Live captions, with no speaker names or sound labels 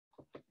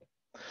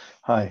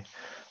Hi,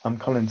 I'm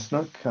Colin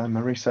Snook. I'm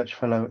a research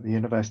fellow at the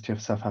University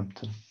of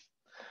Southampton.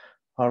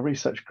 Our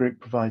research group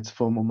provides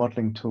formal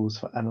modelling tools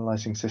for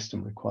analysing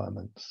system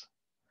requirements.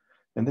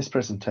 In this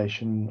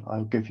presentation,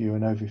 I'll give you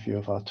an overview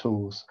of our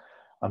tools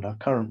and our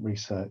current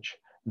research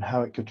and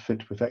how it could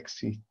fit with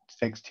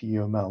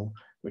xtUML,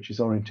 which is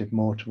oriented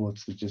more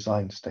towards the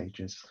design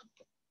stages.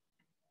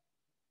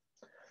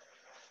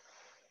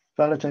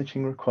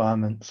 Validating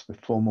requirements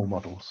with formal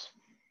models.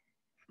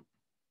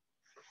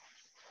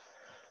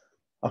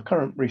 Our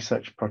current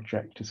research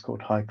project is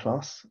called High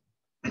Class.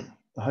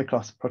 The High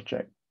Class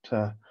project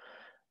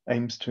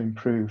aims to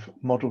improve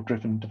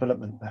model-driven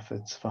development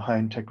methods for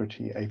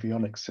high-integrity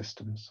avionics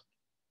systems.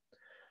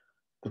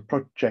 The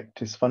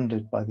project is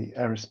funded by the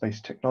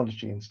Aerospace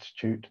Technology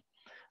Institute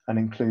and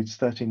includes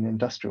 13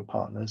 industrial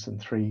partners and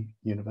 3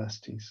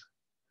 universities.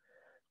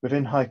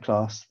 Within High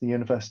Class, the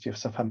University of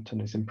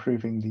Southampton is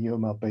improving the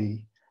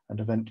UMLB and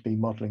Event-B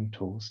modelling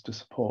tools to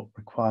support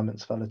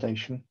requirements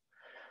validation,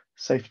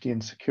 safety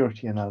and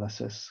security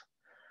analysis,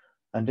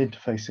 and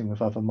interfacing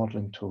with other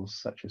modelling tools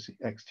such as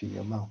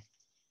xtUML.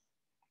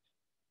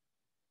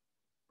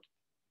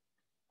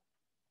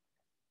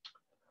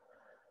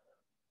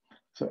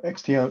 So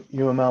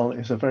xtUML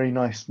is a very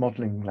nice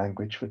modelling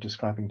language for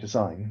describing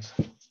designs.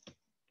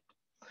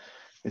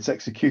 It's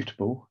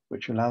executable,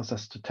 which allows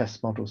us to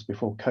test models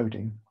before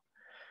coding.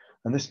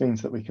 And this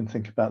means that we can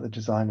think about the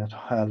design at a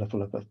higher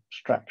level of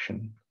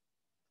abstraction.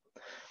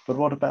 But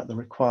what about the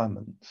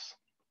requirements?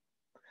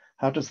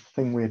 How does the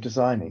thing we're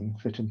designing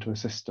fit into a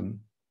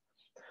system?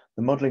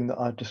 The modelling that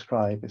I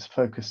describe is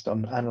focused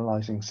on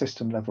analysing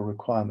system-level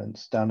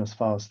requirements down as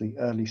far as the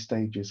early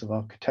stages of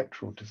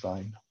architectural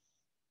design.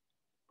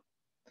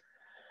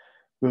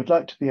 We would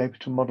like to be able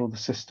to model the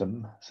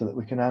system so that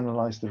we can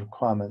analyse the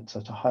requirements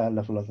at a higher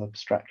level of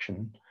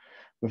abstraction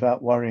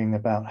without worrying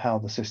about how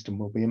the system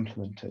will be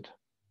implemented.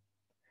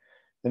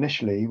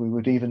 Initially, we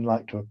would even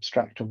like to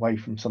abstract away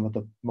from some of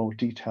the more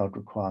detailed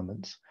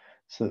requirements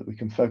so that we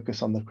can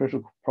focus on the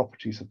critical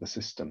properties of the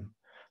system,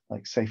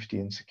 like safety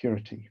and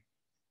security.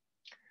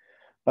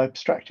 By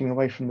abstracting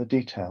away from the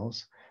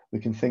details, we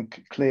can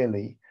think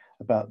clearly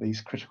about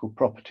these critical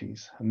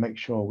properties and make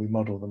sure we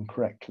model them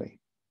correctly.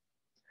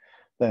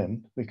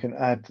 Then we can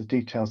add the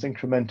details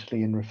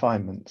incrementally in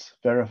refinements,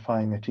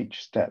 verifying at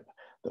each step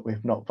that we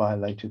have not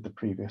violated the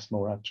previous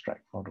more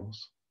abstract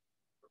models.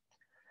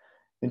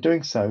 In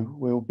doing so,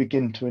 we will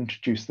begin to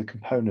introduce the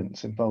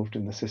components involved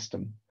in the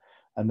system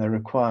and their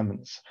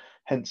requirements,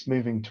 hence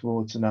moving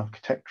towards an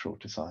architectural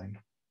design.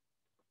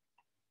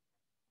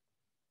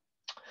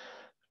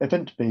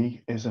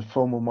 Event-B is a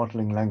formal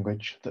modelling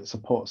language that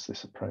supports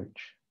this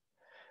approach.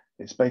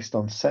 It's based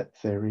on set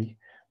theory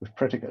with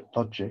predicate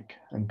logic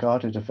and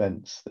guarded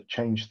events that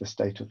change the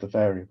state of the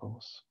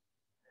variables.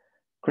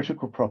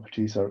 Critical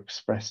properties are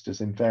expressed as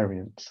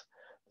invariants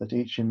that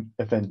each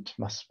event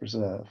must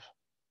preserve.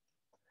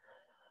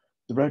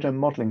 The Rodin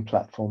modelling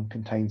platform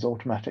contains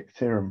automatic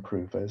theorem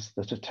provers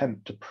that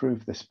attempt to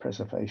prove this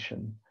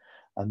preservation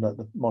and that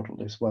the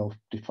model is well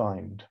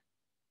defined.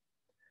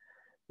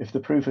 If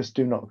the provers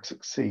do not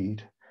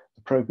succeed,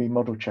 the Pro-B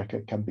model checker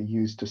can be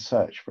used to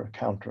search for a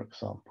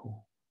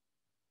counterexample.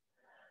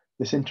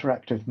 This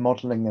interactive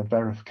modelling and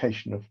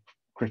verification of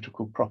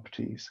critical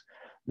properties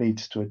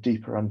leads to a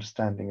deeper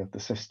understanding of the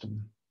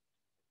system.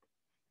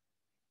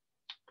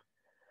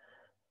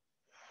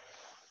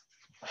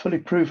 A fully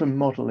proven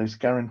model is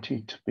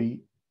guaranteed to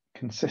be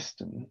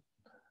consistent,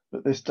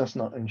 but this does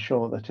not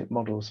ensure that it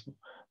models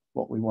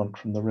what we want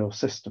from the real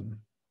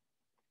system.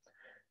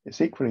 It's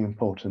equally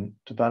important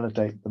to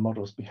validate the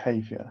model's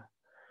behavior,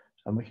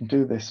 and we can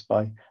do this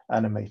by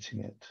animating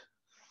it.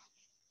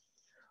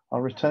 I'll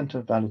return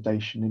to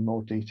validation in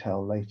more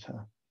detail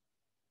later.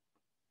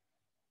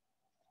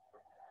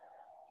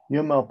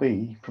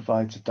 UMLB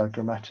provides a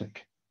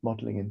diagrammatic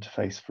modelling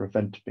interface for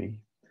Event-B,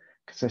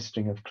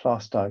 consisting of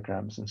class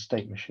diagrams and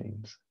state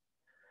machines.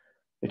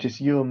 It is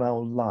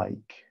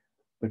UML-like,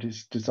 but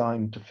is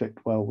designed to fit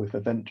well with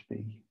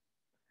Event-B.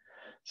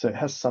 So it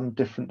has some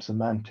different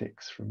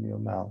semantics from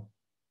UML.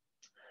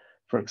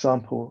 For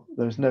example,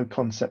 there is no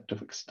concept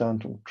of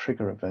external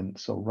trigger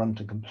events or run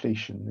to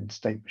completion in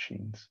state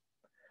machines.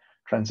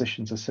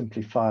 Transitions are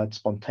simply fired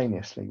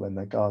spontaneously when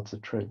their guards are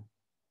true.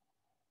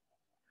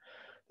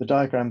 The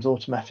diagrams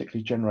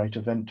automatically generate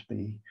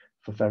Event-B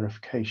for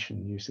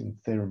verification using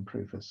theorem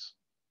provers.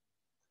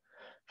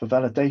 For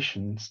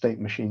validation, state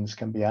machines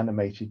can be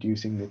animated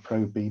using the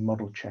Pro-B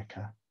model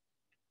checker.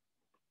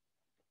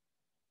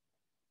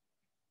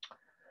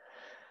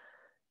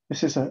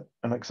 This is an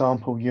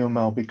example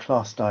UMLB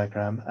class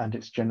diagram and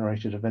its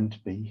generated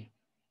Event-B.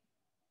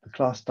 The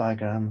class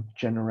diagram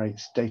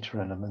generates data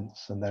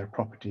elements and their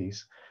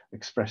properties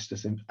expressed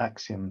as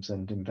axioms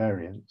and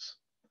invariants.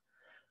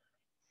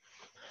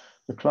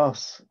 The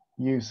class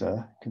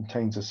user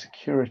contains a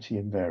security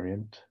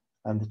invariant,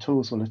 and the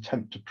tools will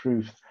attempt to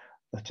prove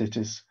that it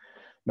is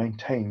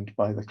maintained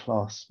by the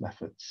class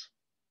methods.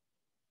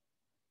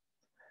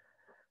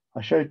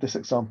 I showed this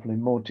example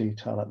in more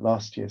detail at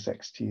last year's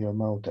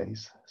xtUML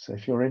days, so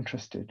if you're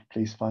interested,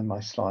 please find my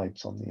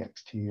slides on the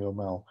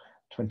xtUML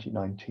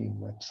 2019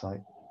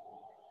 website.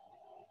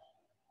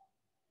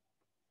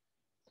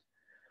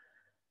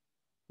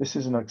 This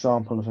is an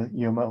example of a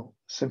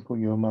simple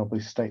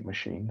UML-based state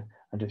machine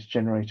and its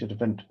generated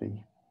event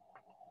B.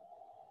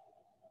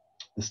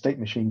 The state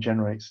machine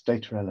generates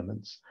data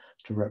elements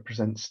to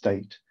represent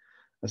state,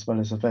 as well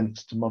as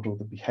events to model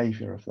the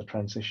behavior of the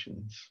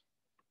transitions.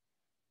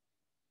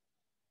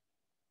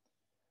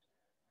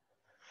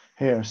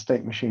 Here, a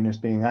state machine is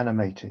being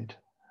animated,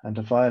 and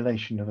a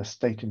violation of a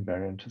state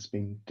invariant has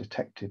been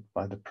detected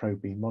by the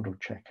ProB model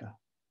checker.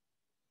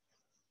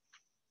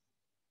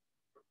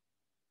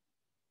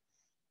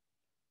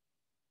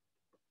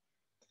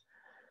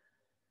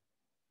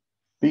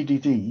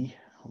 BDD,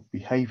 or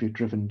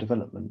behavior-driven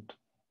development,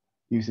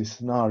 uses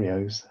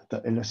scenarios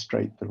that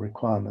illustrate the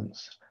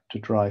requirements to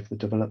drive the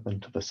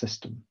development of a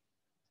system.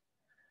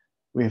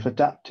 We have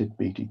adapted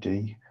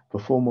BDD for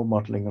formal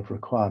modeling of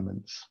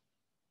requirements.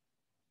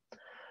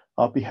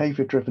 Our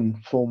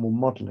behavior-driven formal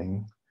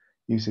modeling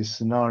uses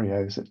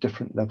scenarios at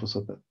different levels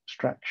of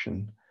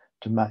abstraction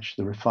to match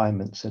the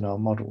refinements in our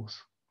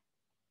models.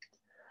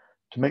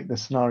 To make the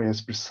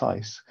scenarios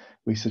precise,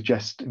 we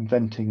suggest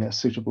inventing a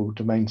suitable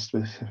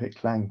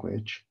domain-specific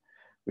language,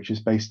 which is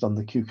based on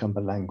the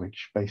Cucumber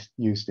language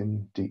used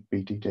in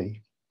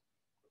BDD,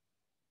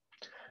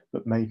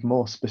 but made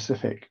more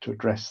specific to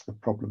address the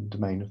problem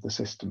domain of the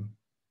system.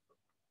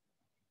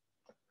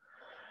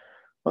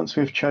 Once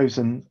we've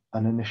chosen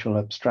an initial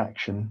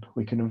abstraction,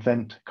 we can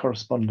invent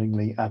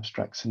correspondingly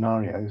abstract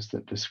scenarios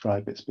that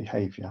describe its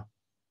behavior.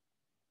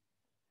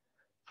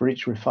 For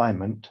each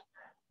refinement,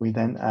 we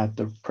then add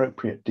the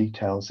appropriate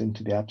details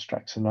into the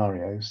abstract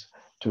scenarios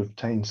to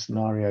obtain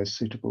scenarios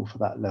suitable for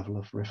that level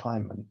of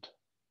refinement.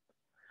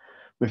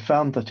 We've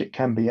found that it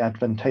can be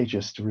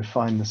advantageous to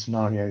refine the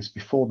scenarios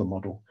before the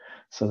model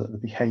so that the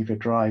behavior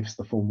drives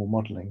the formal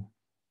modeling.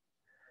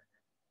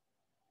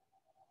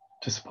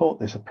 To support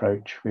this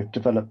approach, we've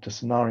developed a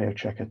scenario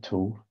checker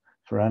tool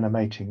for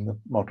animating the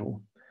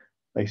model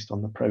based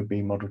on the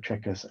ProB model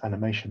checker's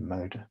animation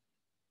mode.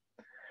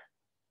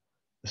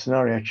 The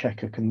scenario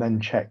checker can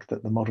then check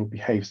that the model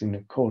behaves in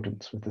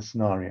accordance with the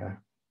scenario.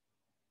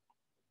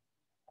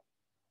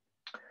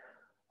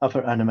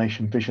 Other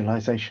animation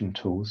visualization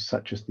tools,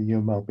 such as the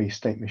UMLB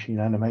state machine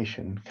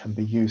animation, can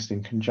be used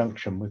in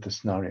conjunction with the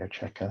scenario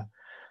checker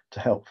to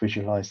help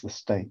visualize the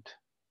state.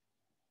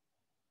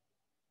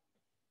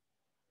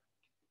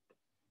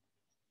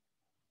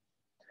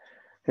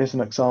 Here's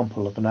an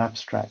example of an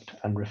abstract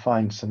and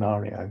refined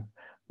scenario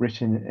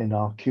written in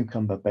our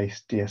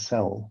Cucumber-based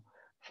DSL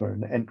for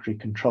an entry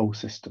control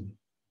system.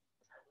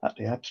 At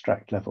the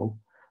abstract level,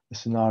 the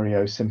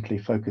scenario simply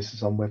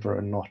focuses on whether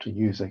or not a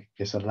user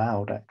is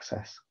allowed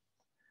access.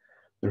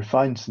 The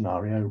refined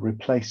scenario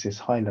replaces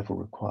high-level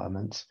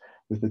requirements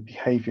with the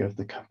behavior of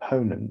the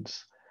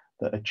components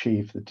that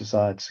achieve the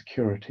desired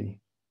security.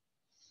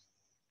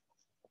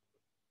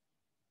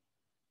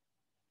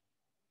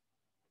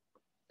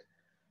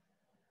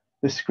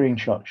 This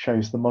screenshot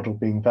shows the model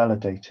being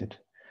validated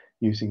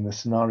using the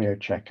scenario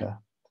checker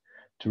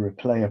to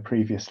replay a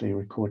previously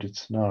recorded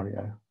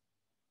scenario.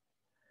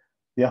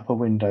 The upper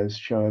windows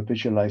show a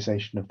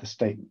visualization of the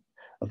state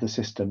of the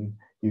system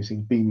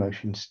using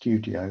bMotion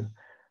Studio,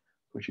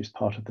 which is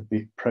part of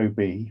the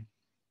ProB,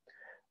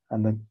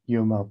 and the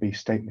UMLB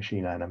state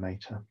machine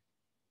animator.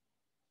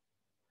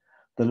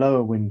 The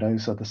lower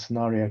windows are the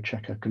scenario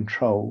checker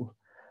control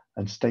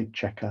and state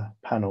checker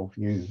panel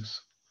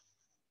views.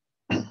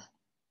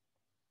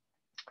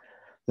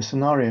 The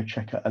scenario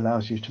checker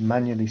allows you to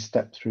manually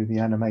step through the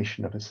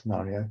animation of a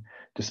scenario,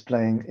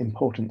 displaying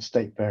important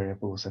state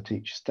variables at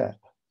each step,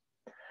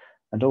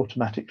 and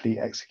automatically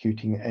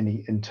executing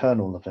any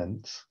internal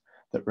events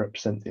that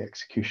represent the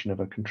execution of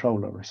a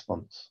controller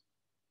response.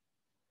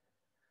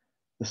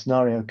 The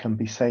scenario can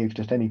be saved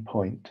at any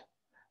point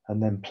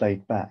and then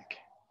played back.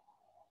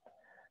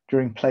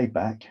 During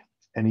playback,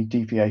 any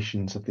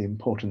deviations of the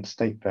important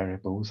state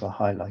variables are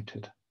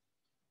highlighted.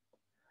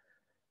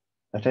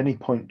 At any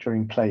point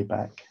during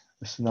playback,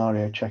 the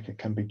scenario checker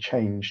can be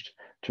changed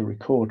to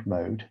record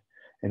mode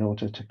in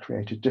order to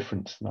create a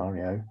different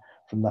scenario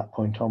from that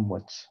point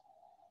onwards.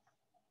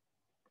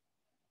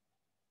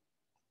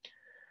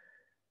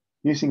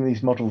 Using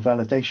these model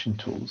validation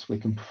tools, we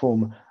can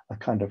perform a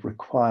kind of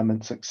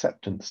requirements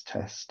acceptance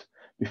test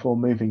before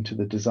moving to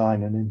the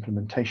design and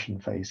implementation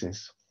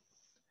phases.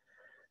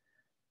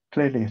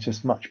 Clearly, it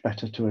is much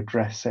better to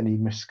address any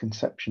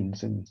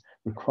misconceptions in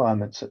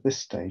requirements at this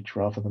stage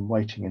rather than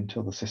waiting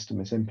until the system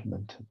is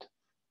implemented.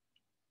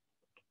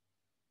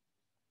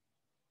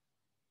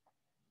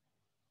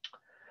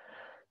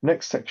 The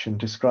next section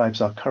describes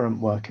our current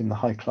work in the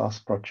high-class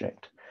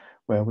project,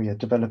 where we are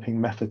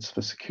developing methods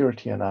for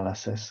security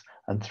analysis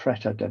and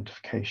threat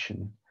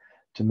identification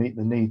to meet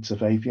the needs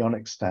of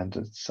avionics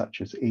standards such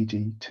as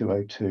ED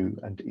 202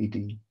 and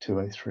ED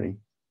 203.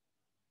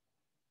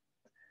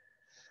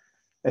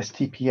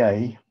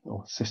 STPA,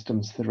 or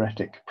Systems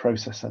Theoretic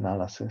Process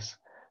Analysis,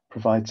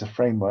 provides a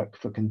framework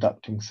for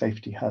conducting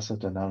safety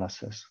hazard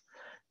analysis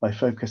by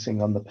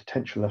focusing on the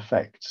potential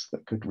effects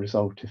that could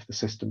result if the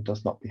system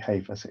does not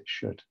behave as it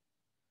should.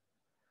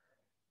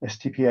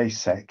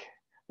 STPA-SEC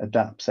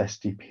adapts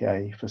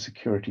SDPA for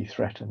security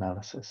threat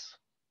analysis.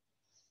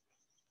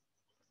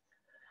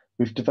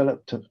 We've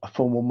developed a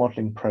formal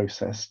modeling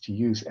process to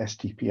use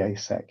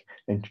STPA-SEC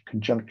in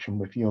conjunction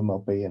with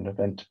UMLB and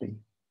EventB.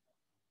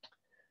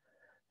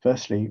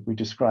 Firstly, we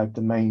describe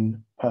the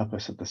main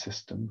purpose of the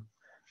system,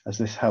 as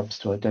this helps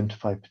to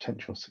identify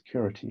potential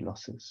security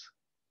losses.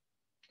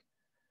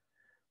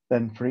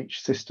 Then for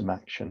each system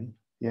action,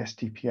 the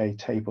STPA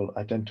table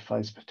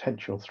identifies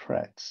potential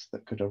threats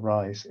that could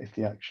arise if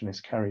the action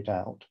is carried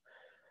out,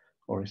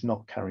 or is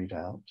not carried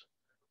out,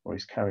 or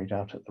is carried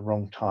out at the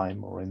wrong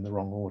time or in the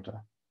wrong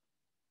order.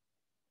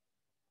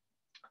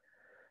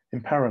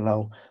 In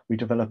parallel, we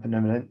develop an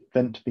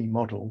EventB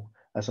model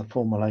as a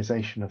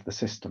formalization of the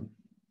system.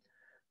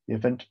 The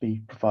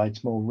EventB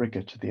provides more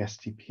rigor to the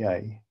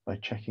STPA by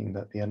checking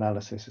that the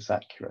analysis is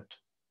accurate.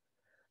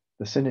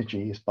 The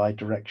synergy is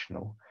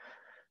bidirectional,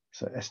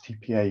 so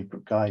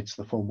STPA guides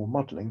the formal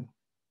modeling,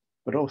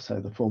 but also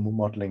the formal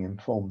modeling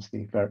informs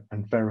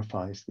and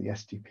verifies the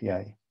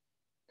STPA.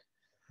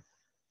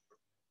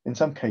 In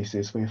some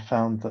cases, we have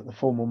found that the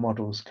formal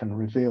models can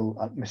reveal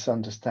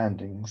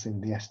misunderstandings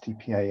in the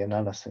STPA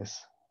analysis.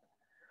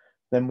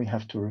 Then we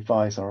have to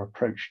revise our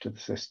approach to the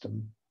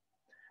system,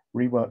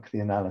 rework the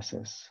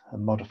analysis,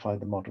 and modify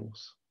the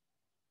models.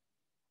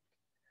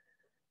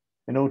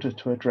 In order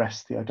to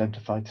address the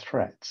identified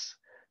threats,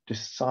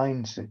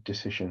 design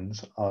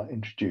decisions are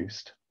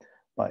introduced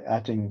by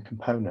adding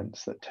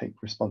components that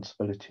take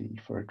responsibility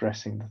for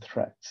addressing the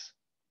threats.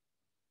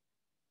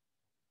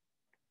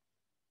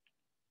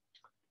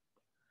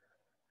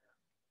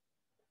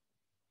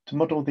 To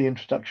model the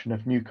introduction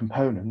of new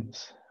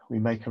components, we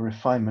make a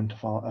refinement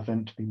of our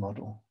EventB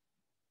model.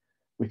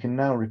 We can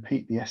now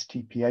repeat the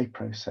STPA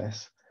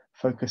process,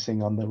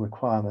 focusing on the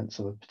requirements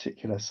of a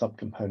particular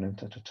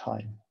subcomponent at a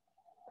time.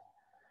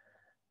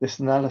 This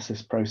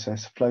analysis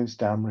process flows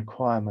down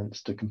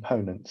requirements to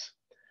components,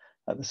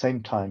 at the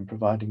same time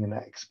providing an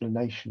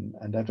explanation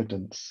and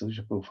evidence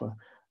suitable for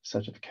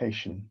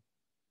certification.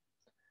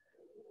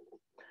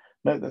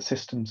 Note that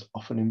systems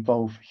often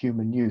involve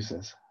human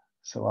users,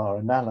 so our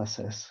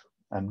analysis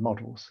and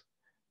models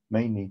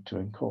may need to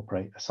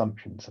incorporate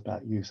assumptions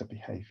about user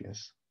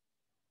behaviors.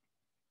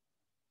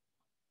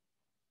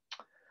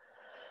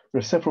 There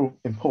are several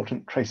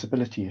important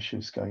traceability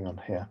issues going on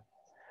here.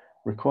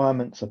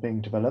 Requirements are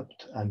being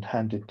developed and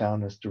handed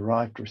down as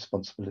derived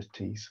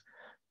responsibilities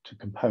to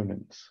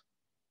components.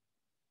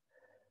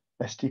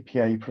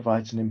 STPA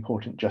provides an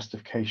important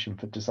justification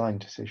for design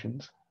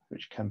decisions,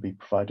 which can be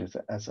provided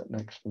as an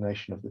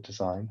explanation of the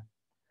design.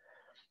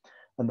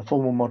 And the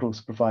formal models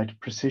provide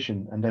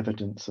precision and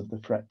evidence of the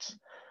threats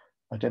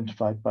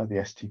identified by the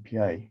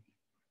STPA.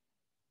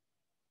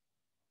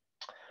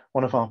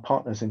 One of our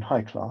partners in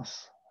high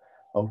class,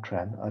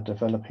 Ultran, are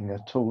developing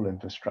a tool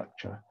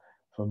infrastructure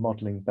for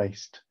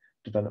modeling-based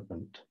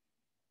development,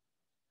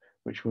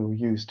 which we'll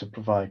use to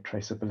provide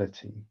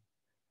traceability.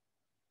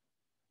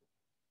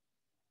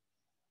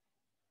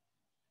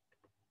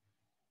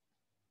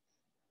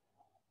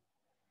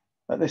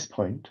 At this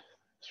point,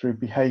 through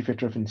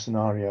behavior-driven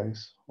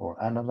scenarios or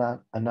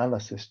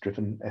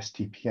analysis-driven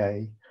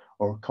STPA,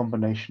 or a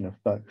combination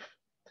of both,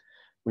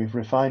 we've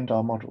refined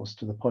our models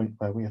to the point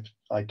where we have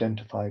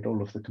identified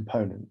all of the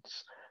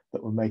components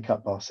that will make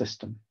up our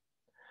system.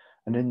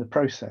 And in the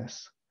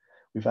process,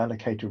 we've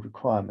allocated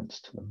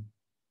requirements to them.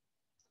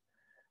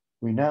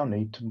 We now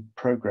need to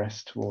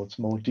progress towards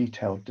more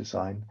detailed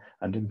design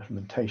and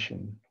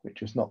implementation,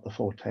 which is not the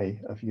forte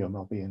of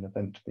UMLB and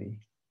EventB.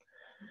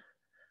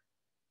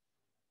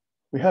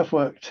 We have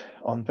worked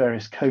on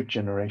various code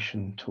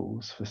generation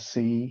tools for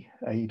C,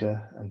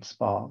 Ada, and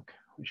Spark,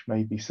 which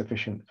may be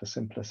sufficient for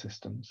simpler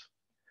systems.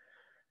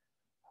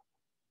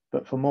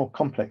 But for more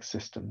complex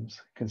systems,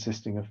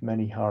 consisting of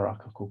many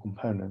hierarchical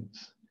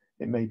components,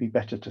 it may be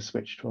better to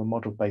switch to a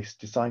model-based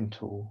design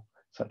tool,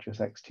 such as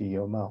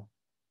xtUML.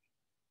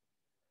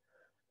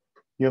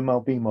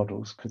 UMLB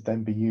models could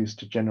then be used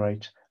to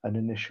generate an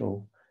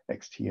initial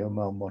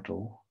xtUML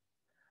model,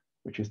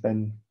 which is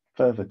then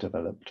further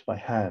developed by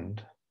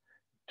hand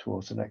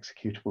towards an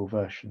executable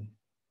version.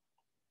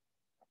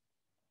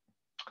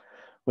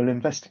 We'll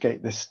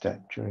investigate this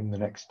step during the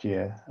next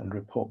year and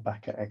report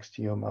back at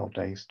xtUML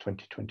Days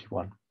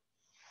 2021.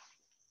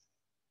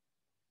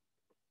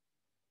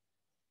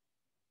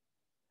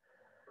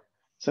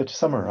 So to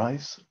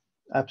summarize,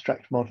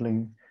 abstract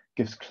modeling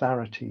gives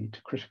clarity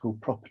to critical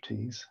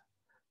properties,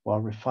 while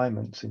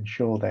refinements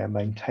ensure they are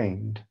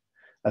maintained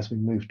as we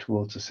move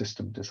towards a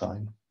system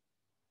design.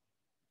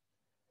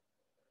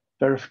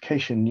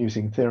 Verification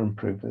using theorem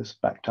provers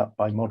backed up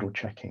by model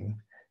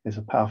checking is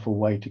a powerful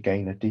way to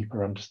gain a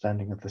deeper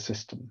understanding of the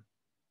system.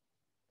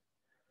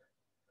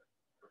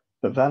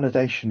 But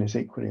validation is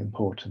equally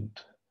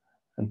important,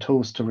 and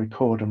tools to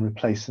record and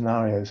replay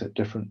scenarios at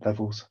different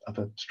levels of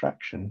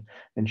abstraction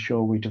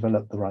ensure we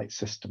develop the right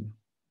system.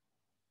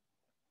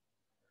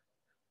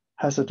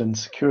 Hazard and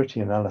security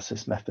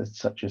analysis methods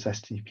such as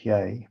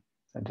STPA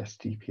and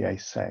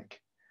STPA-SEC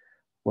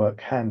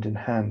work hand in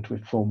hand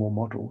with formal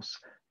models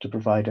to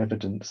provide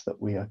evidence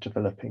that we are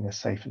developing a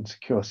safe and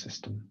secure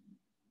system.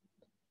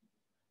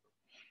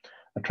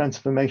 A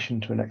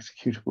transformation to an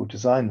executable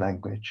design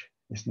language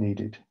is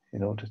needed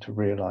in order to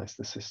realize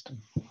the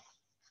system.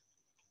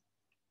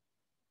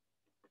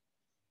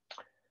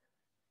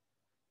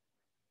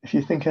 If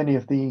you think any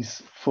of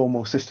these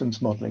formal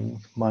systems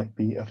modeling might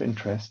be of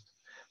interest,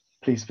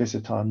 please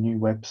visit our new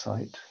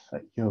website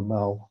at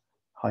uml-b.org.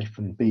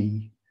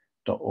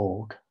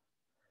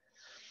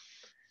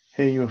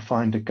 Here you will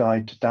find a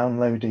guide to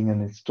downloading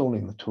and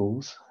installing the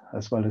tools,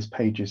 as well as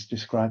pages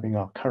describing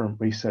our current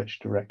research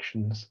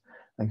directions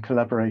and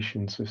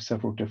collaborations with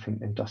several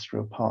different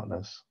industrial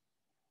partners.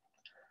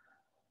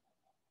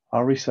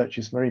 Our research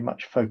is very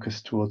much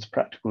focused towards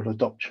practical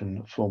adoption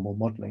of formal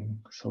modeling,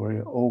 so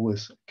we're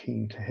always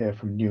keen to hear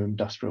from new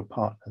industrial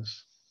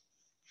partners.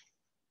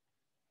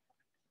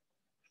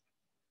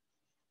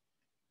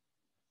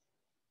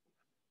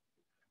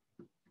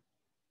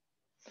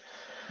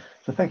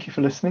 So thank you for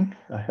listening.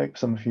 I hope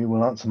some of you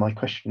will answer my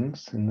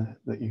questions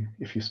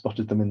if you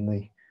spotted them in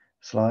the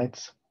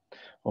slides,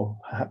 or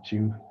perhaps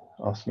you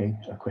ask me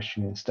a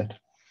question instead.